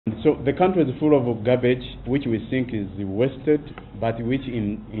So the country is full of garbage, which we think is wasted, but which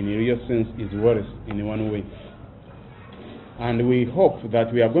in real sense is worse in one way. And we hope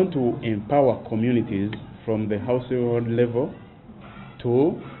that we are going to empower communities from the household level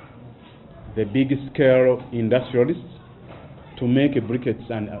to the big scale industrialists to make briquettes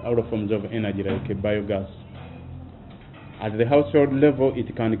and other forms of energy like biogas. At the household level,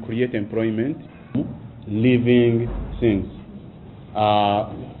 it can create employment, living things,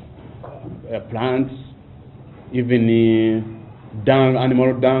 plants, even dung,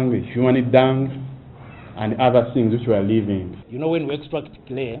 animal dung, human dung, and other things which we are living. You know, when we extract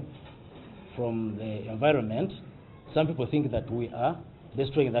clay from the environment, some people think that we are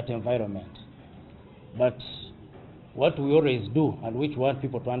destroying that environment. But what we always do, and which we want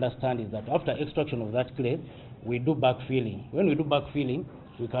people to understand, is that after extraction of that clay, we do backfilling. When we do backfilling,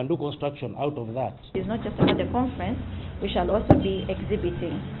 we can do construction out of that. It's not just about the conference, we shall also be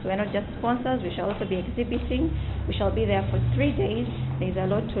exhibiting. So we're not just sponsors, we shall also be exhibiting. We shall be there for 3 days. There's a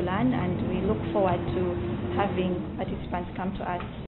lot to learn, and we look forward to having participants come to us.